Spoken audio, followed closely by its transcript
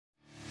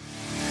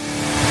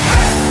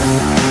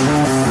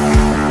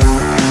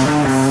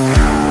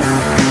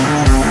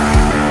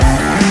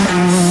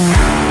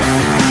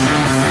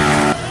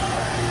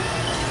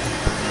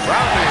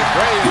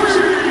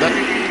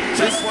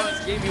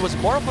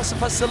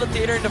was a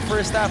facilitator in the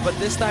first half, but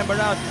this time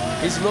around,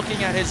 he's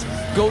looking at his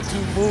go-to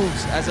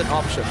moves as an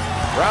option.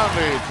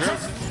 Brownlee,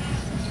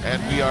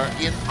 and we are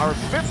in our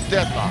 5th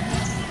deadlock.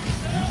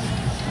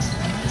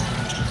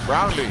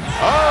 Brownlee,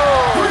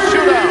 oh,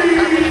 shootout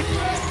happening.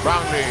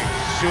 Brownlee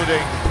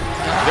shooting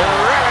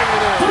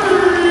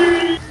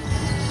directly.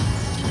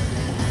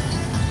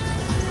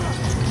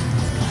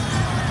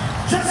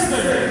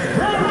 Justin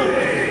Brownlee.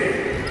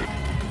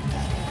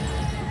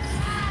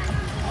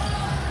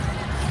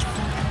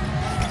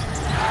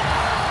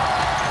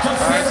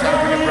 Nice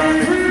happening,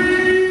 Brownlee.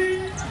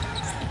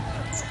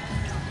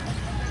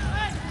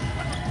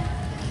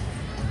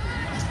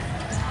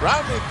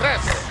 Brownlee, 3.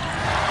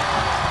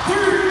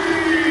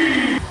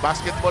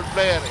 Basketball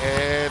player,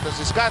 eto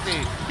si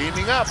Scotty,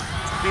 beaming up.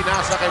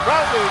 Pinasa kay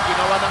Brownlee,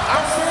 ginawa ng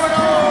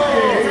anggulo.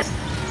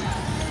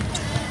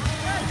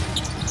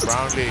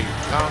 Brownlee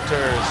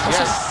counters,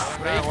 yes.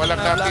 Walang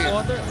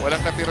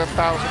natirang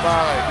tao sa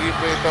bahay.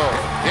 Libre ito.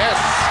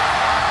 Yes!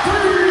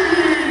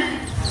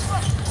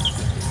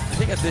 I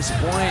think at this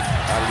point,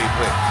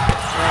 Libre.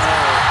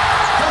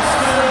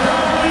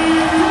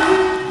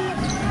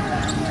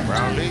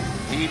 Brownlee,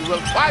 he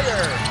will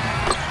fire.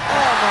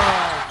 oh my.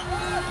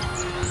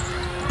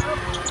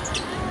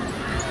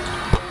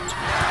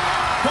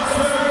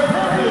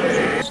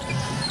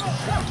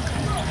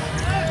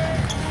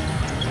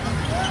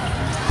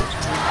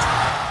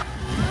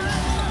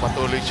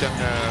 Patuloy siyang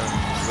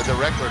with the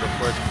record, of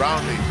course.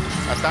 Brownlee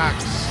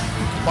attacks,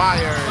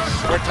 fires,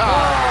 we're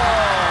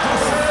tied.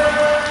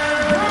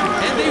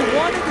 And they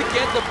wanted to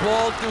get the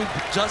ball to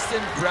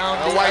Justin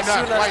Brownlee Why as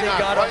not? soon as Why they not?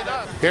 got Why up.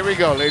 not? Here we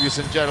go, ladies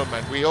and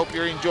gentlemen. We hope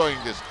you're enjoying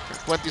this.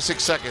 26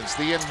 seconds,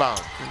 the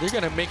inbound. And they're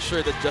going to make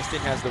sure that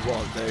Justin has the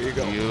ball. There you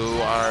go. You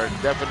are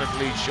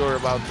definitely sure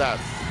about that.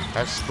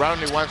 As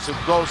Brownlee wants to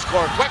go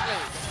score quickly.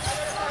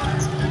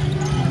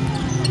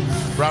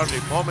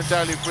 Brownlee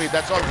momentarily free.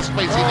 That's all the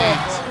space he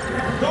needs.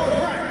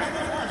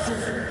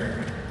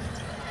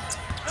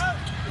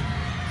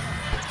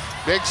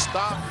 Big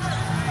stop.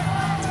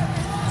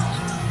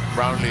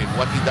 Brownlee,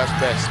 what he does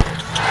best.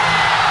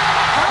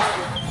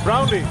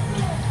 Brownlee.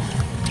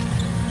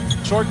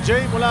 Short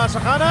J mula sa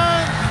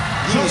kanan.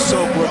 He's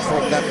so good for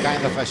that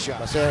kind of a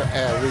shot. Sir,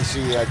 we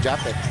see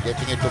Japet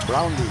getting it to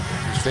Brownlee,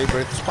 his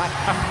favorite spot.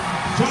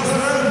 Si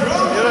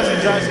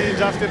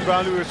Justin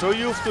Brownlee, we're so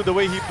used to the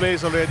way he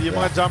plays already. Yung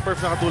mga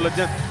jumpers na katulad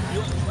yan.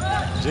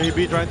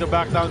 JB trying to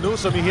back down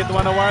Newsom. He hit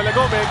one a while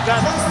ago. Make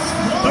that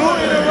 2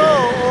 in a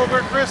row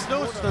over Chris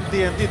Newsom ng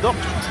TNT. Doc,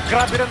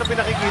 grabe na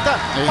pinakikita.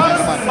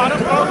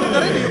 Parang Brownlee na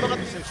rin. Yung mga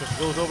decisions.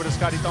 Goes over to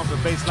Scotty Thompson.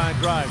 Baseline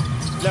drive.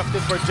 Left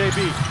it for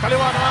JB.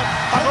 Kaliwa naman.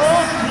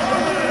 Pasok!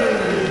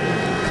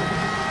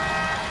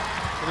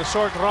 In a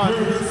short run,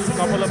 a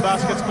couple of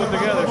baskets put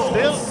together.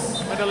 Still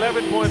an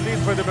 11-point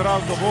lead for the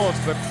Meralco Bulls,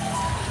 but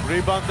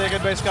rebound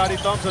taken by Scotty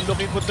Thompson,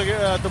 looking to put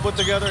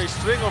together a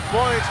string of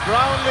points.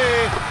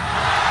 Brownlee,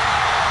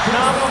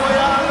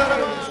 napabayaan na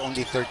naman.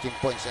 Only 13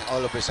 points and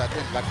all of a sudden,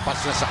 lagpas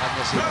na sa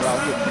kanya si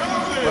Brownlee.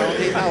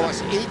 Brownlee now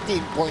has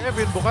 18 points.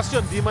 Kevin, bukas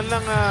yun, di man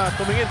lang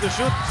tumingin to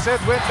shoot. Said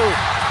went to,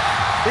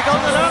 ikaw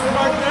na lang,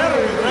 partner,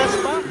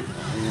 rest pa.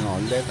 You know,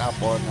 let up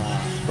on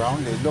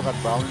Brownlee. Look at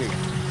Brownlee.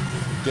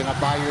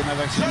 Tinabayo na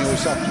lang si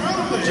Newsom.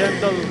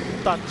 Gentle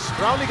touch.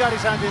 Brownlee got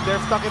his hand in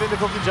there, stuck it in the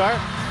cookie jar,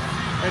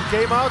 and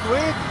came out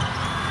with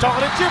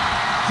chocolate chip.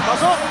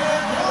 Pasok!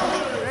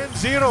 And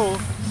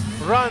 0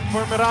 run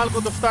for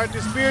Meralco to start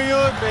this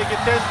period. Make it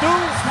 10-2.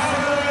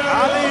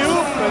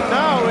 Alley-oop, and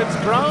now it's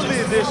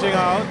Brownlee dishing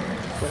out.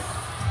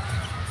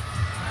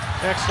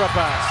 Extra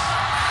pass.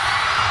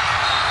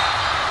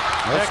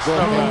 Let's go.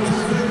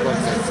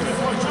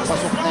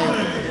 Pasok na yun.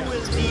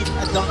 Will need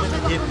a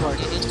dominant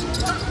import.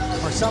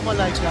 For someone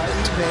like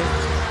Ibe,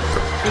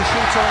 who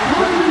shoots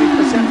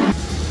only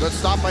 23%. Good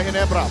stop by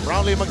Ginebra.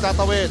 Brownlee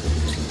magtatawid.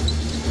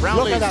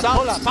 Brownlee Look at that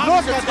pull-up.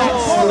 Look at that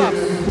pull-up.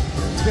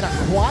 It's been a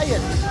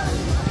quiet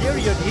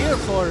period here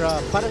for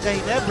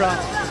Barangay Ginebra.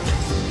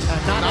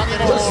 Not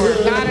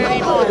anymore.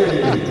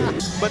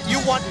 But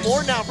you want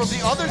more now from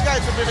the other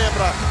guys from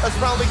Ginebra as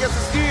Brownlee gets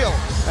a steal.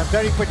 A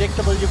very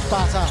predictable yung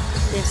pasa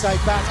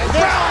inside pass. And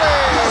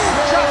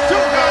Brownlee! Just 2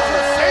 guys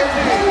for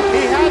safety.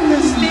 He had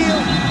the steal,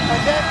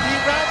 and then he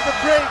ran the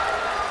break.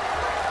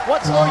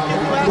 What's more can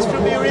you ask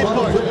from your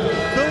import?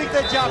 Doing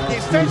the job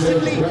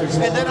defensively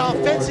and then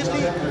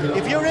offensively.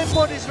 If your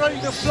import is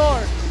running the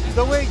floor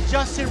the way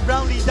Justin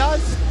Brownlee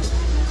does,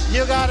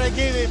 you gotta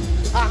give him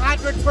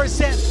 100%.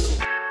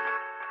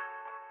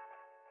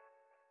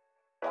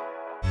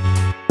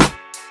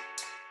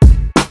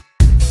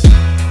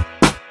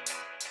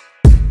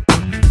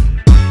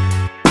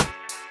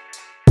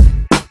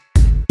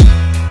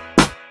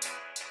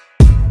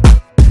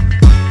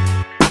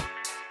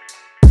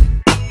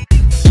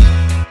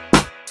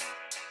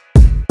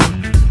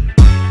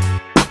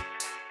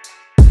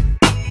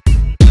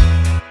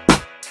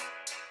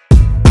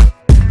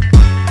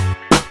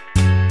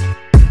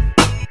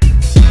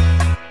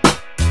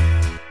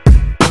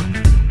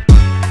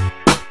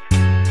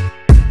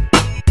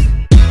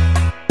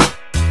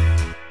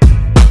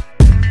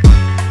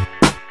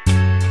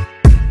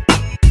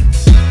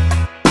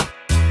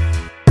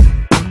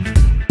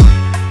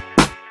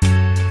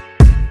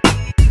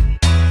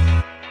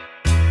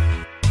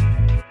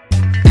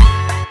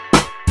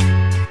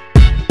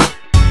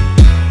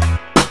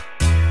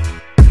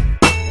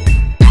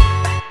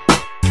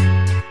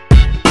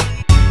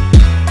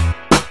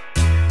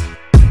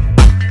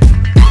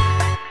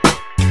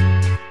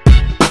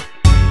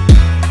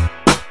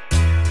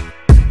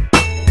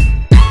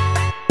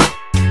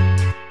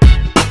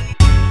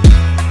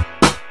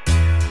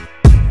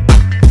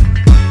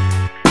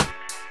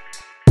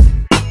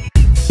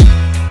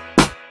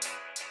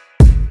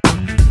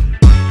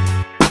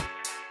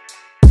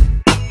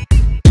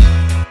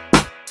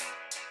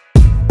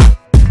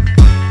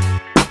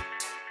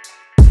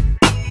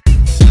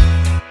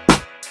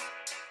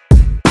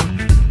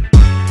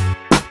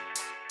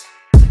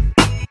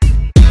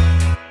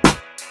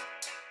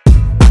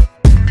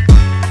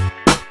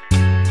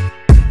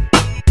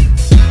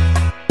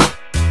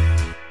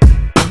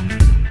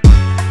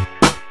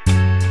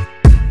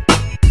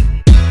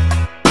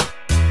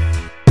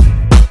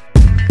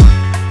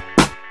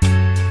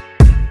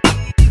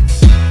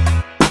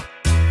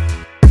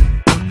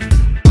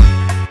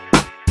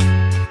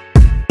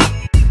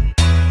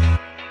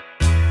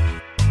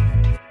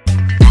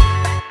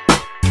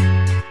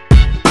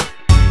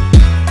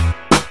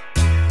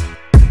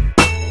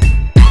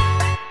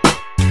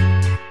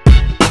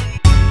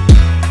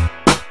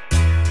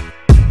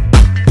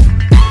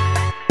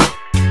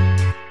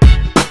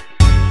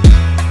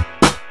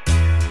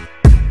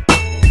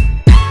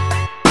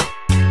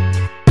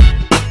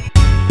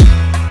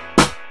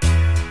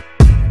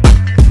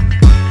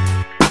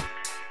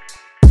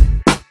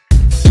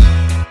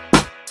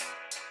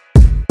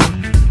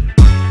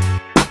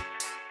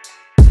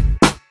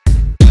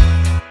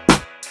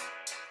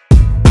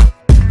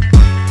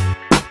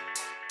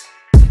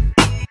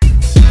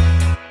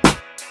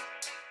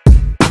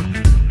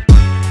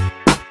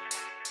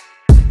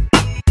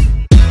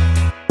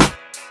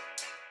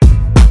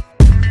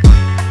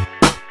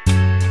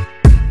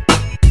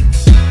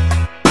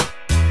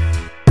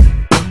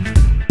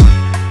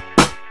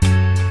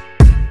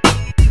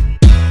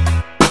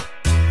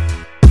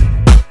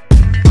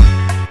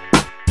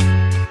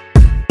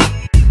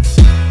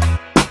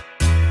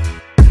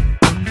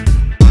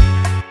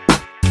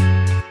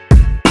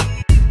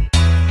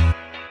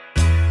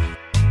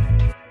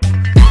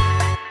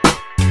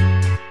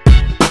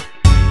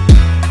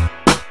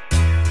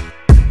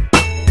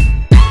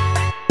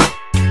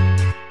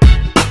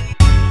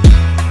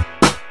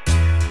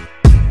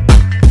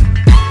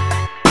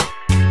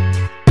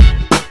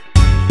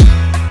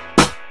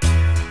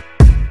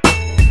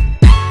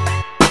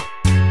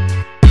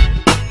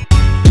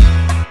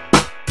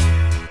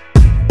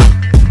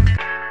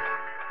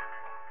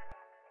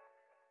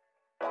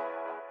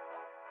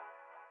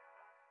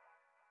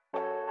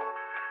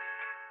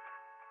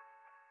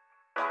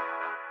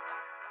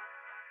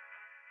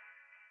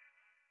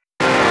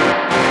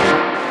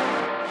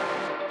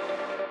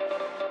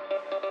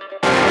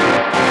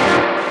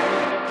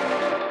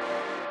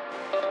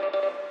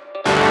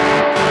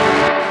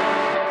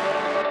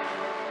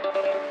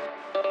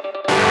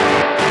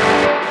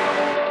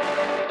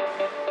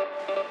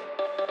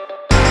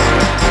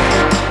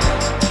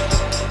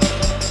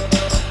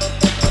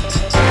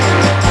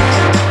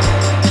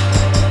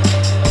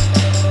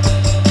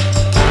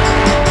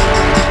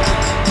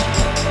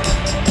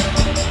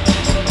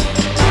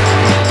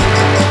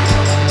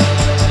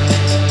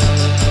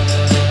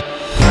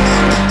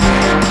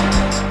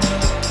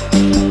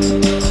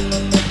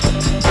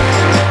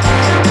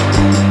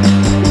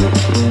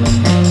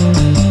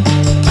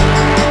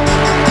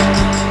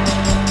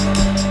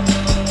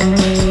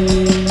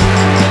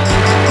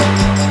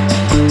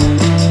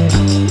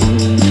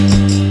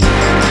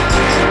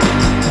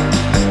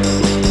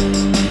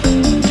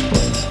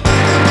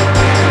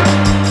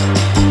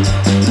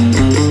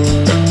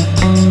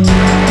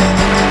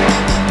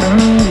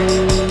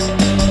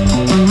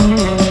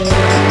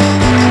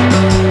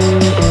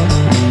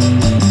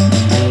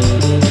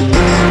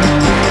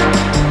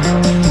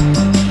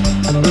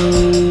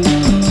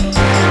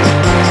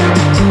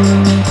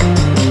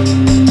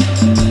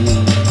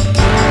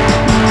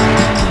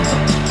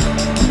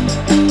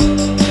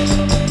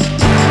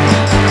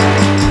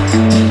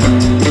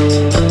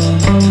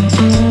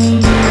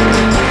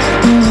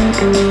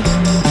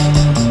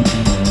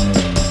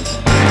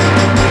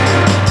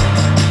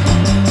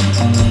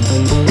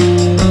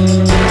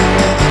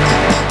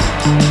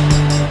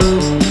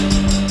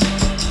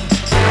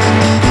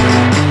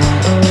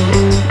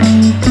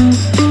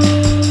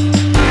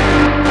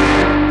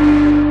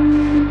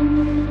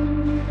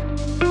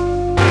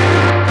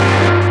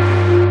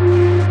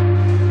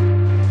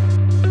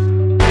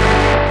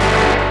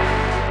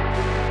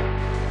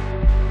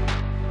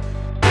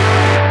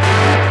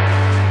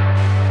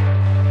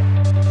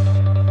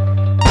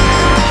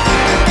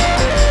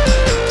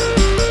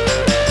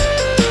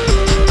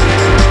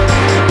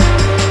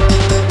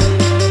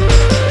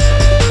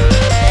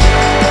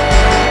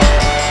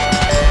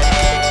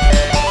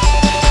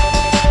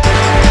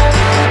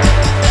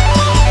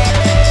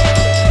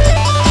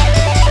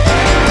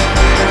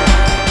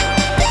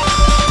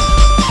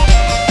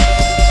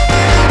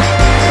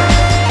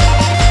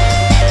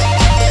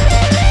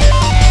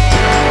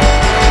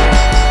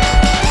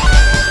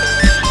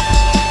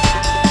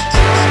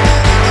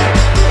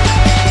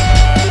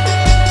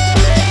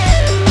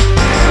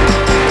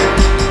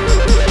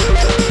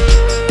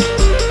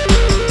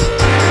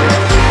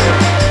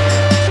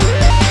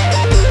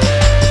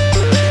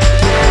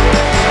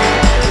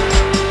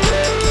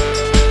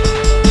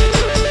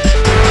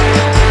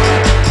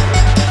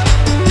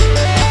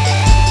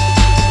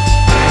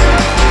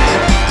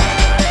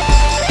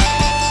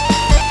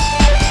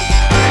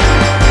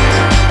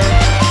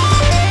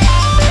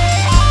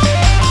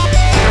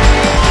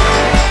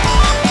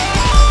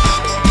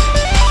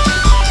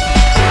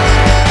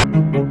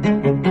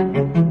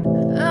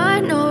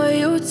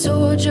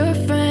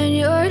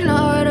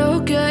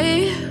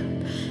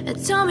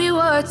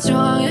 what's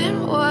wrong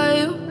and why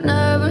you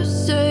never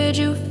said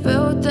you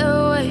felt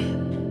that way.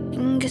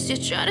 And guess you're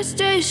trying to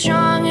stay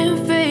strong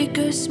and fake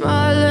a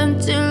smile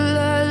until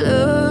I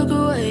look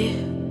away.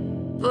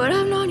 But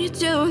I've known you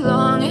too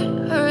long,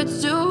 it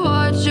hurts to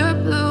watch your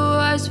blue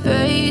eyes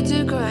fade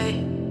to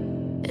gray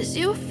as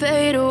you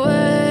fade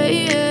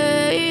away,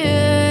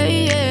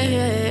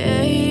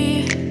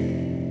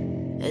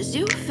 as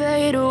you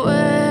fade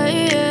away.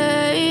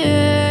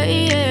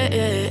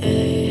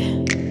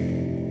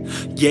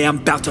 Yeah, I'm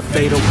about to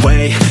fade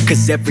away,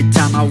 cause every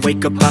time I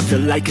wake up I feel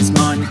like it's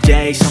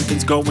Monday.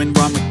 Something's going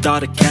wrong with all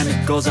the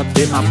chemicals up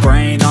in my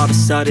brain. All of a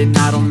sudden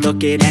I don't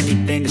look at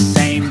anything the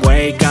same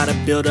way. Got a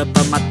buildup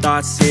of my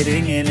thoughts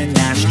sitting in an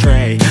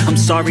ashtray. I'm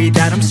sorry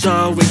that I'm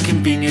so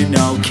inconvenient,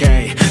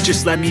 okay.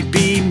 Just let me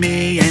be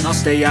me and I'll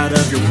stay out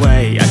of your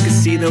way. I can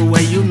see the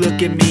way you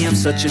look at me, I'm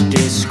such a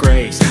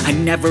disgrace. I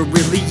never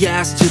really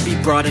asked to be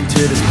brought into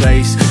this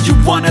place. You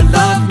wanna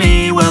love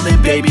me? Well then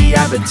baby,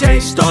 have a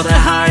taste. All the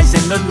highs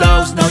and the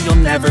lows, no, you'll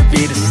never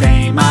be the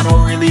same. I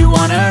don't really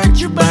wanna hurt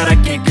you, but I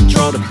can't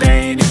control the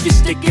pain. If you're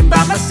sticking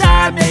by my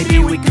side, maybe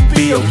we could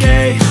be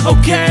okay.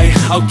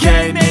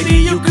 Okay, maybe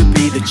you could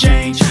be the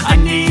change I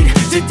need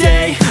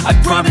today. I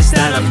promise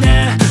that I've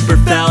never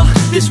felt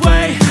this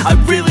way. I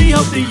really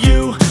hope that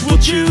you will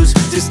choose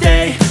to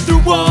stay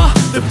through all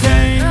the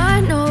pain.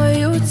 I know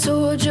you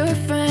told your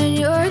friend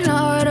you're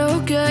not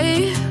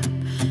okay,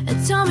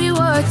 and tell me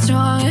what's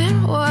wrong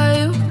and why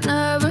you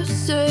never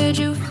said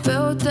you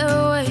felt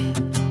that way.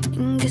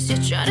 Guess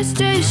you're trying to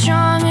stay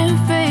strong and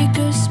fake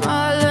a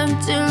smile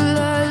until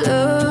I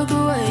look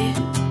away.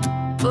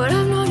 But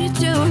I've known you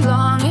too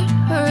long, it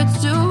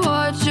hurts to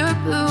watch your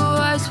blue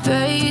eyes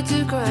fade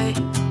to gray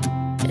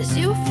as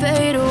you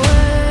fade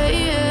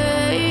away,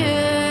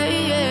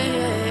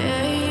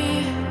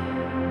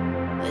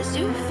 as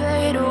you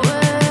fade away,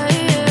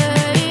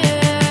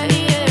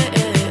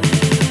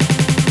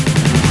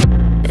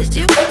 as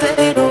you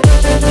fade away.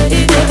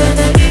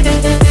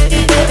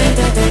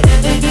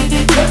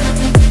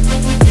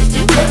 As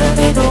you fade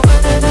away.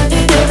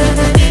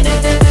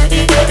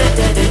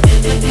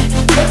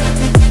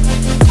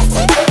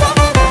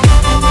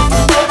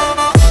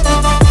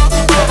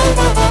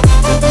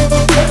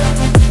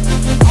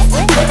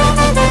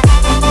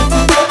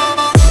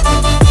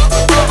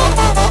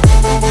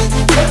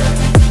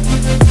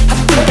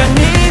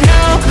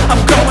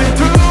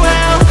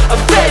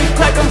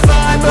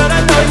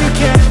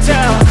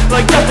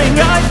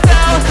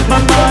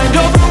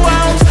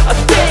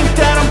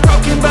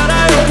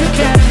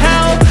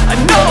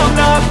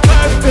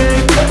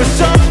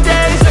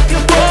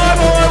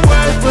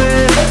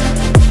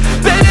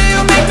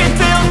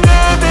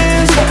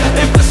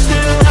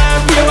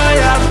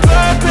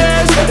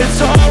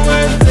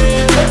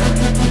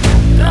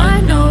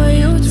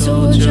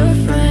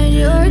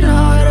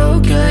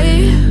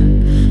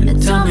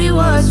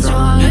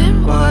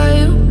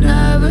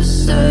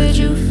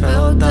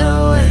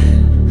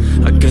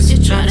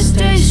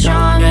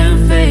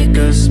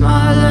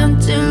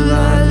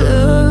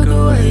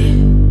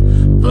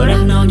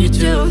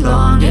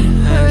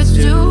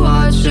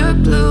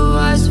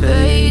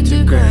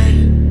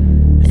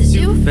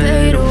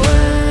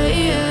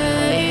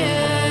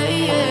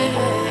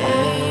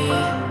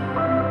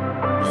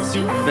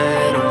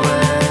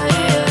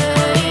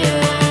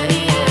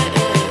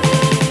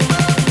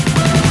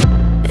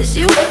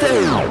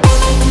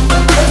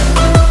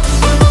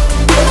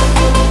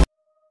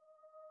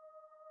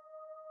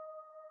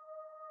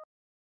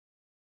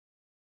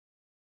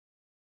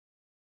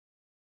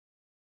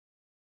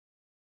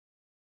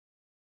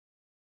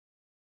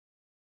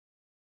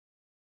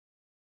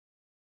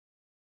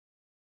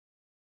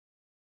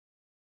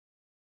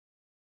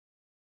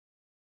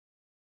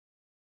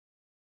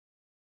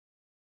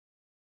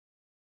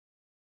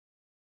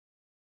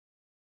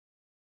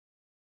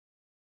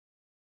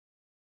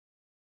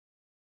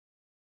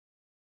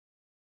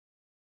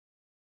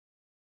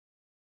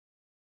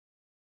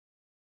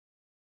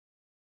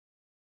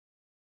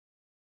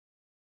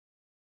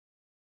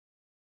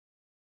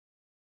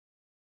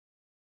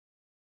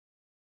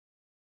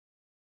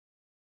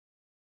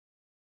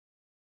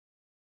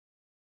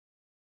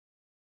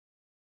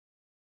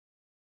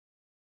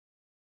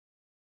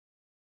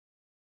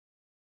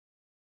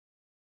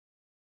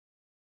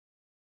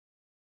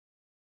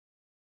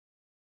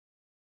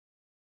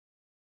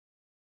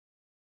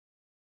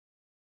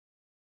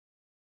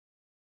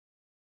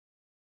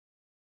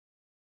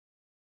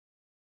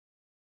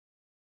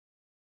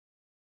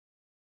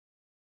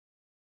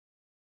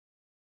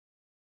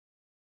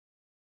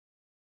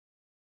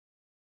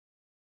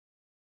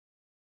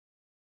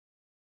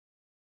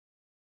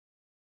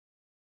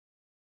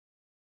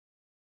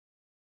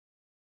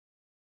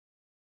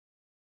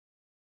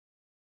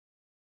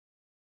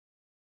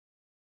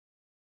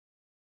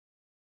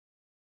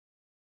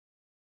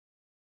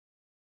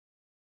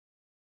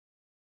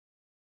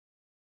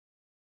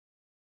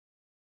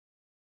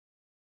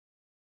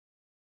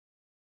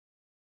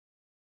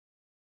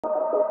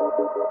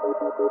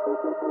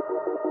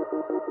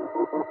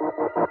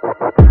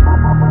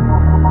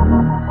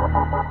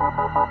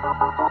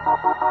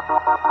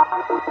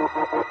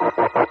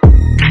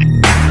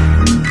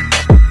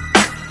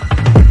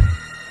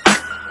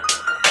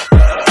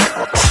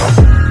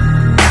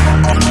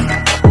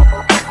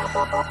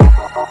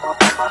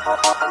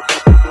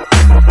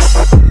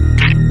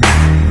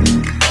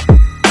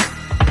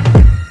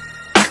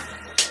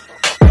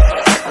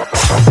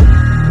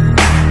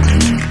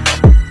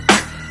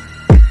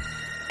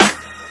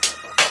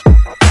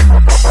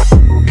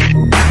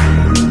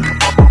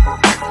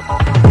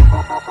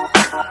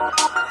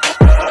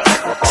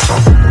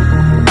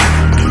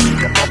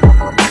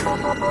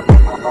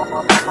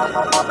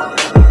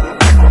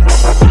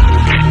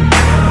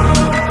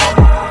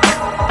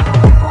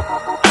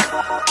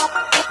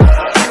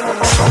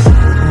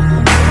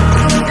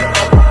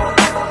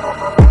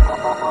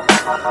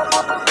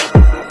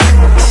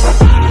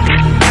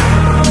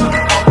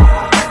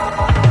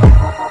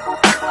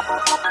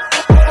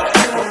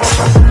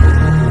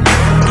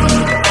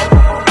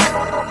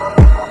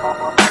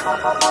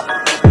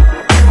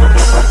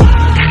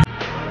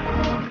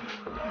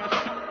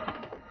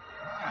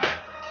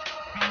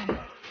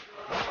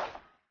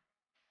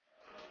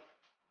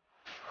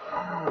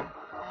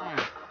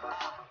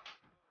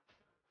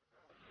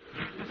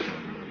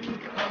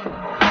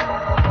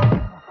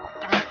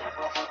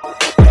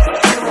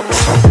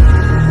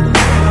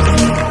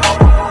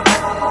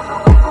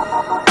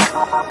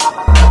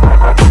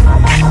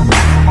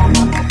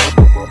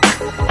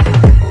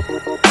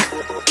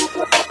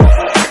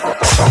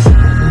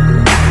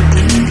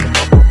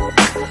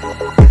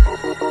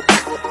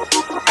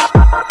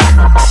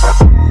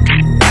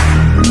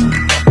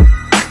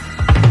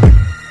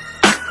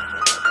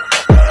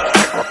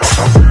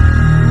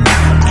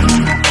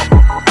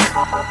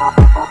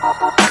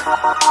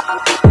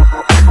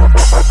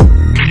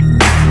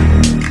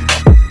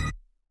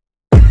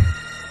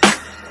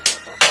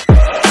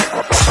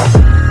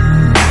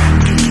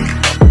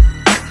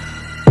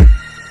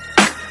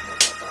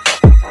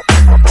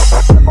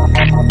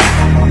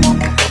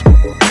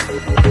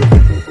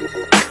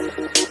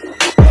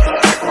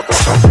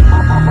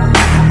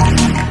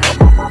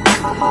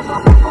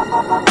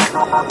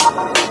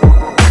 Thank you.